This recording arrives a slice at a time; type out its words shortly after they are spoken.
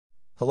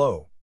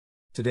Hello.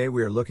 Today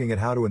we are looking at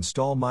how to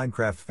install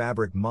Minecraft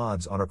Fabric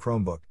mods on a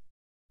Chromebook.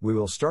 We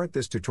will start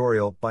this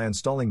tutorial by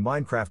installing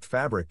Minecraft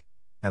Fabric,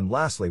 and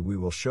lastly we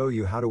will show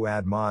you how to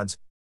add mods.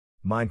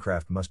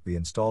 Minecraft must be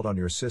installed on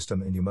your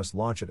system and you must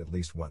launch it at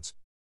least once.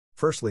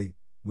 Firstly,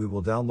 we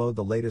will download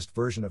the latest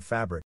version of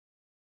Fabric.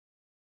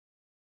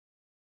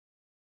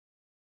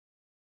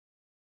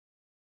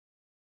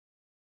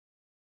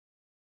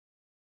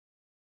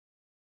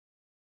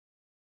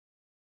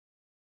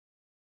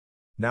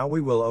 Now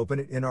we will open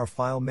it in our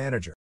file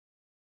manager.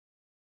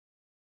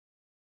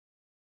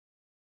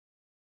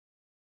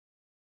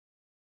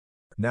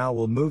 Now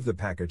we'll move the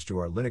package to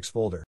our Linux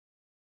folder.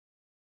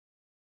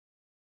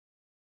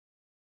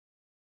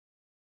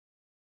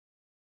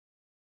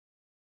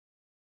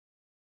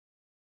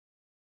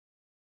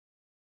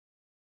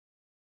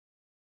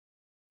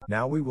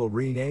 Now we will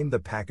rename the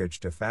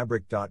package to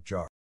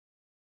fabric.jar.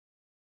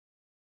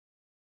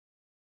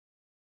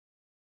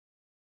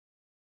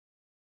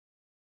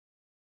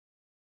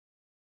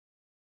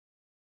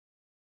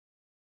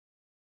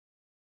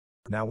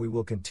 Now we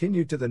will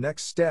continue to the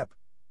next step,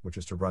 which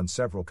is to run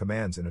several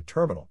commands in a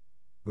terminal,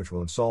 which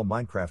will install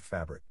Minecraft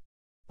Fabric.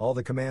 All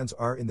the commands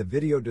are in the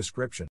video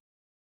description.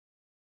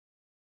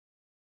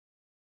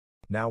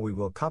 Now we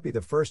will copy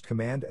the first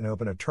command and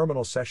open a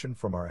terminal session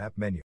from our app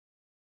menu.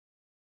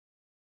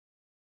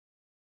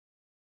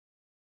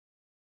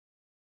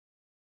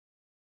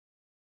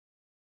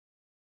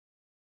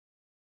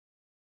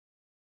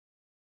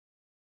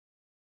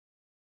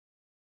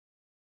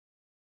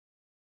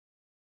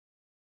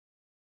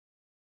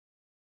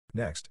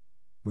 Next,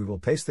 we will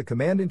paste the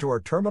command into our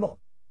terminal,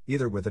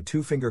 either with a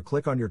two-finger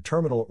click on your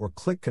terminal or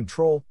click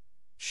Ctrl,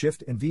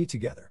 Shift and V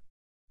together.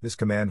 This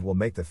command will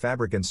make the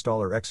Fabric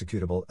installer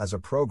executable as a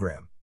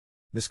program.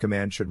 This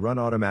command should run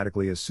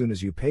automatically as soon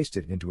as you paste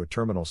it into a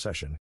terminal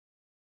session.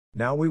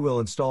 Now we will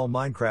install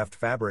Minecraft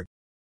Fabric.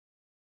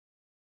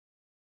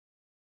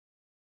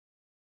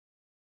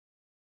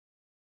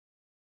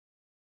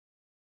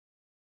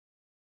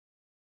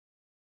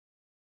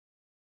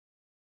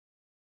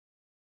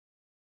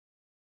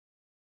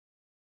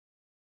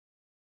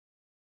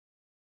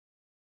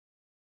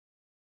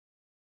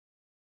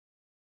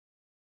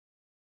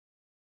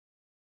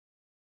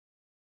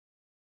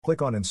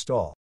 Click on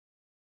Install.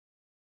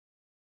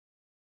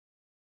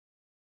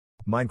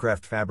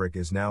 Minecraft Fabric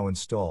is now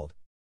installed.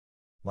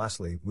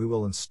 Lastly, we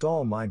will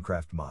install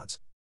Minecraft mods.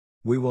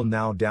 We will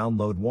now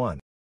download one.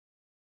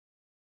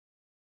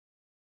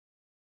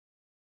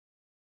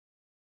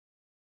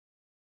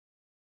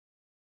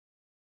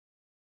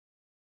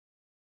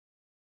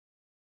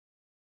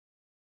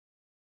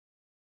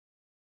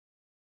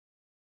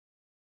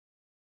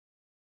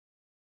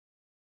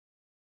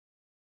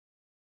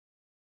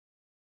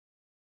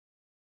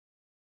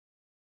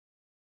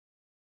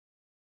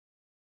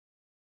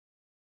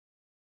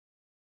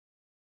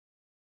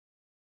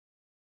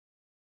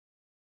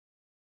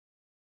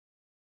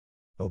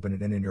 Open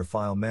it in your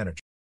file manager.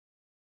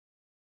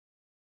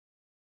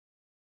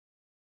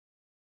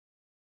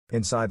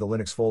 Inside the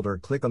Linux folder,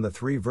 click on the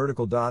three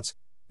vertical dots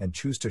and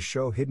choose to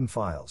show hidden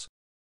files.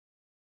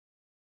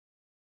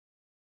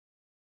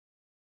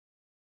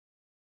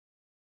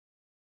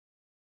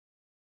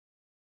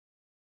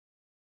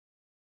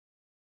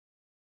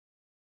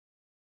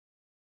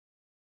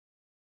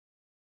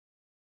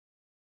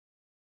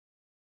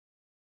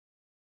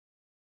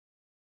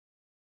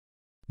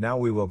 Now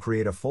we will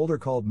create a folder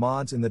called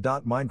mods in the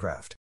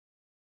 .minecraft.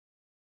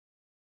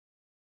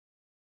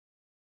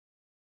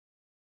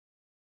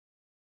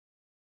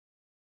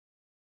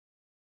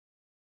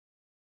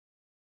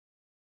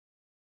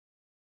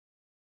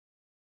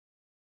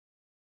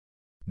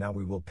 Now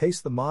we will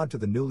paste the mod to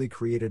the newly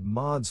created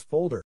mods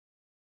folder.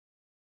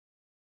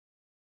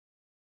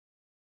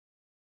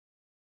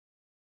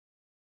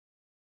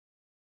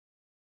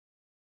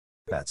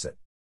 That's it.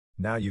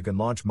 Now you can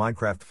launch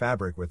Minecraft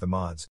Fabric with the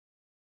mods.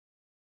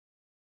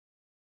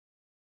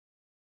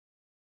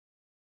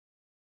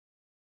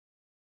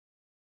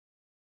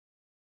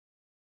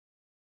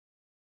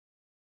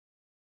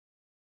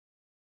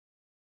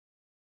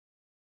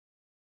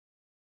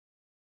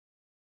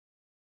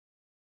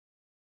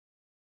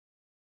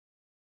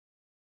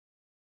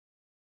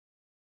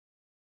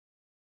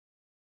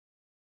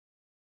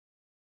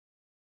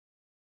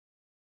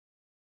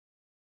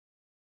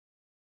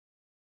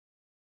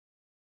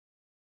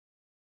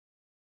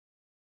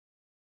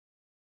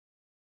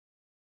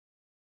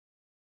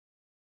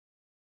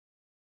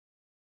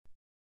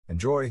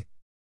 Enjoy!